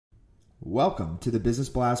Welcome to the Business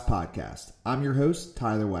Blast Podcast. I'm your host,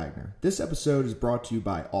 Tyler Wagner. This episode is brought to you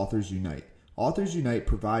by Authors Unite. Authors Unite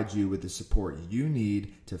provides you with the support you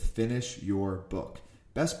need to finish your book.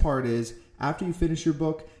 Best part is, after you finish your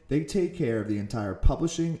book, they take care of the entire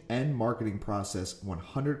publishing and marketing process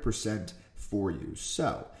 100% for you.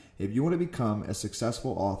 So, if you want to become a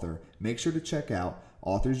successful author, make sure to check out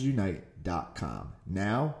authorsunite.com.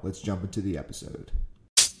 Now, let's jump into the episode.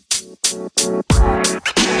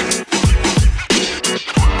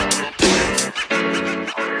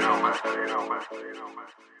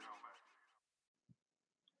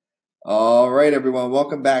 All right, everyone.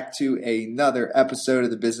 Welcome back to another episode of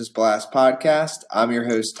the Business Blast Podcast. I'm your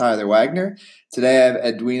host, Tyler Wagner. Today, I have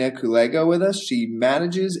Edwina Culego with us. She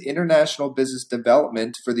manages international business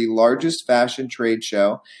development for the largest fashion trade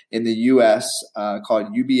show in the U.S.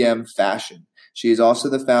 Called UBM Fashion. She is also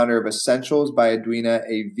the founder of Essentials by Edwina,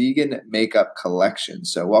 a vegan makeup collection.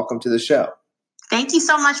 So welcome to the show. Thank you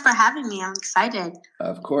so much for having me. I'm excited.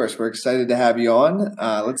 Of course. We're excited to have you on.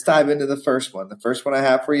 Let's dive into the first one. The first one I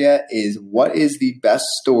have for you is, what is the best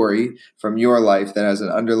story from your life that has an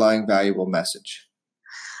underlying valuable message?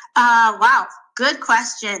 Wow. Good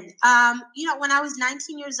question. When I was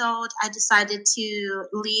 19 years old, I decided to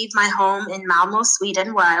leave my home in Malmö,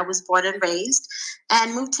 Sweden, where I was born and raised,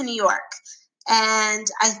 and move to New York. And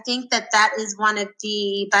I think that is one of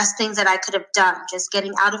the best things that I could have done, just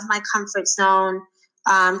getting out of my comfort zone,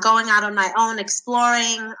 going out on my own,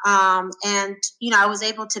 exploring. I was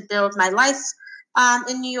able to build my life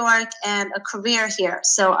in New York and a career here.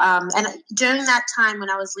 So, and during that time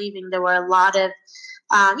when I was leaving, there were a lot of,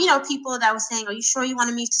 people that were saying, are you sure you want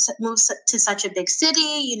to move to such a big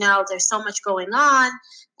city? There's so much going on.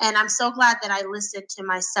 And I'm so glad that I listened to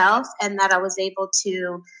myself and that I was able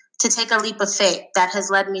to take a leap of faith that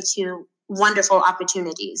has led me to wonderful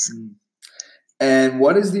opportunities. And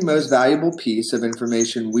what is the most valuable piece of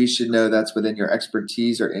information we should know that's within your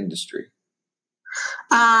expertise or industry?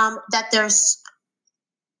 That there's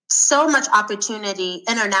so much opportunity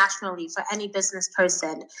internationally for any business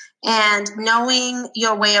person, and knowing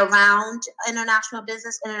your way around international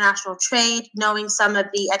business, international trade, knowing some of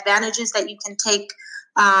the advantages that you can take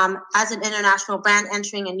as an international brand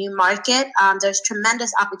entering a new market. There's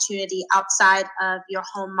tremendous opportunity outside of your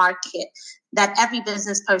home market that every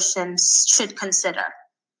business person should consider.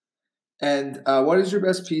 And what is your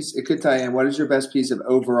best piece? It could tie in. What is your best piece of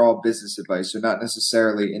overall business advice? So not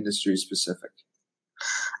necessarily industry specific.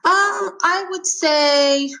 I would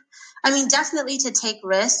say, definitely to take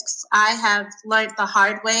risks. I have learned the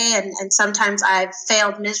hard way, and sometimes I've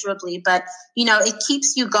failed miserably, but, it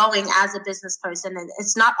keeps you going as a business person, and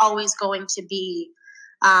it's not always going to be,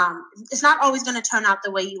 it's not always going to turn out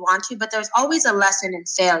the way you want to, but there's always a lesson in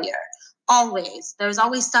failure. Always. There's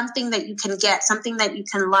always something that you can get, something that you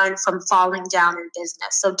can learn from falling down in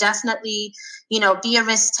business. So definitely, be a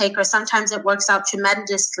risk taker. Sometimes it works out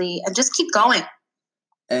tremendously, and just keep going.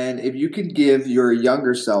 And if you could give your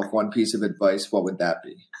younger self one piece of advice, what would that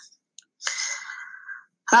be?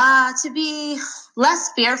 To be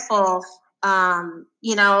less fearful.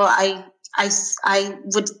 I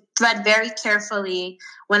would thread very carefully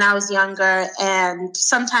when I was younger, and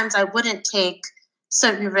sometimes I wouldn't take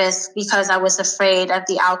certain risks because I was afraid of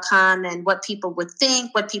the outcome and what people would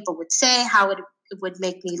think, what people would say, how it would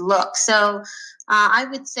make me look. So I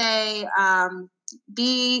would say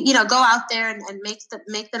go out there and make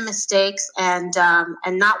the mistakes and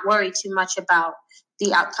not worry too much about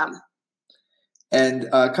the outcome. And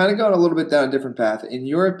kind of going a little bit down a different path. In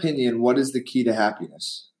your opinion, what is the key to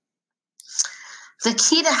happiness? The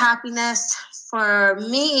key to happiness for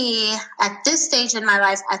me at this stage in my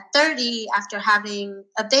life, at 30, after having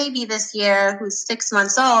a baby this year who's 6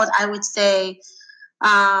 months old, I would say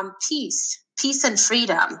peace and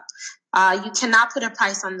freedom. You cannot put a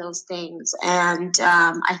price on those things. And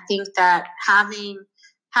I think that having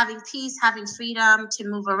peace, having freedom to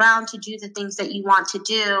move around, to do the things that you want to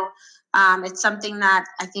do, it's something that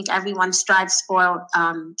I think everyone strives for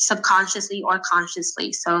subconsciously or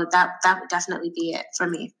consciously. So that would definitely be it for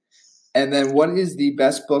me. And then what is the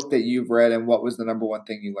best book that you've read, and what was the number one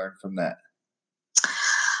thing you learned from that?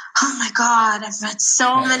 Oh my God, I've read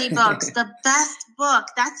so many books. The best book,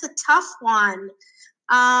 that's a tough one.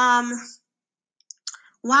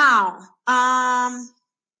 Wow. I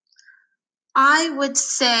would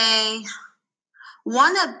say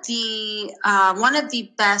one of the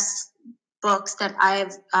best books that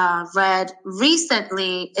I've read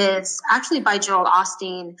recently is actually by Joel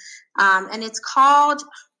Osteen, and I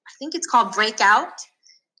think it's called Breakout.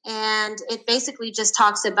 And it basically just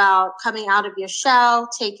talks about coming out of your shell,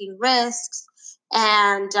 taking risks,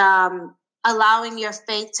 and allowing your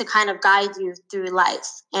faith to kind of guide you through life.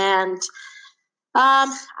 And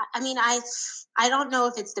I mean, I don't know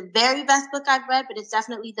if it's the very best book I've read, but it's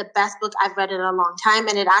definitely the best book I've read in a long time.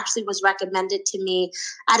 And it actually was recommended to me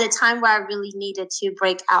at a time where I really needed to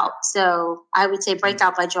break out. So I would say Break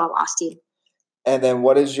Out by Joel Osteen. And then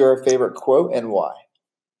what is your favorite quote and why?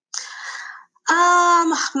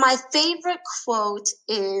 My favorite quote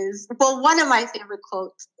is, well, one of my favorite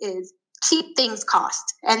quotes is, cheap things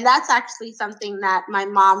cost. And that's actually something that my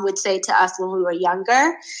mom would say to us when we were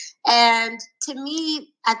younger. And to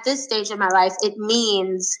me, at this stage of my life, it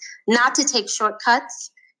means not to take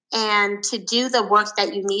shortcuts and to do the work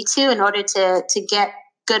that you need to in order to get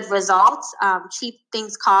good results. Cheap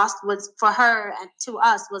things cost was, for her and to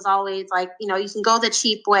us, was always like, you know, you can go the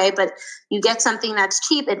cheap way, but you get something that's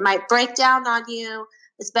cheap, it might break down on you.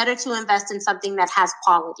 It's better to invest in something that has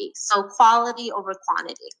quality. So quality over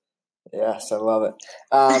quantity. Yes, I love it.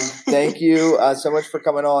 Thank you so much for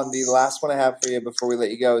coming on. The last one I have for you before we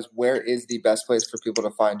let you go is, where is the best place for people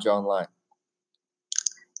to find you online?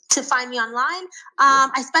 To find me online,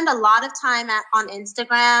 I spend a lot of time on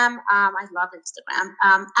Instagram. I love Instagram,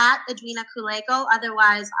 at Edwina Kulego.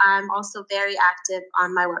 Otherwise, I'm also very active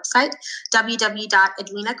on my website,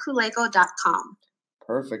 www.edwinakulego.com.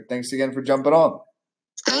 Perfect. Thanks again for jumping on.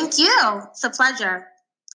 Thank you. It's a pleasure.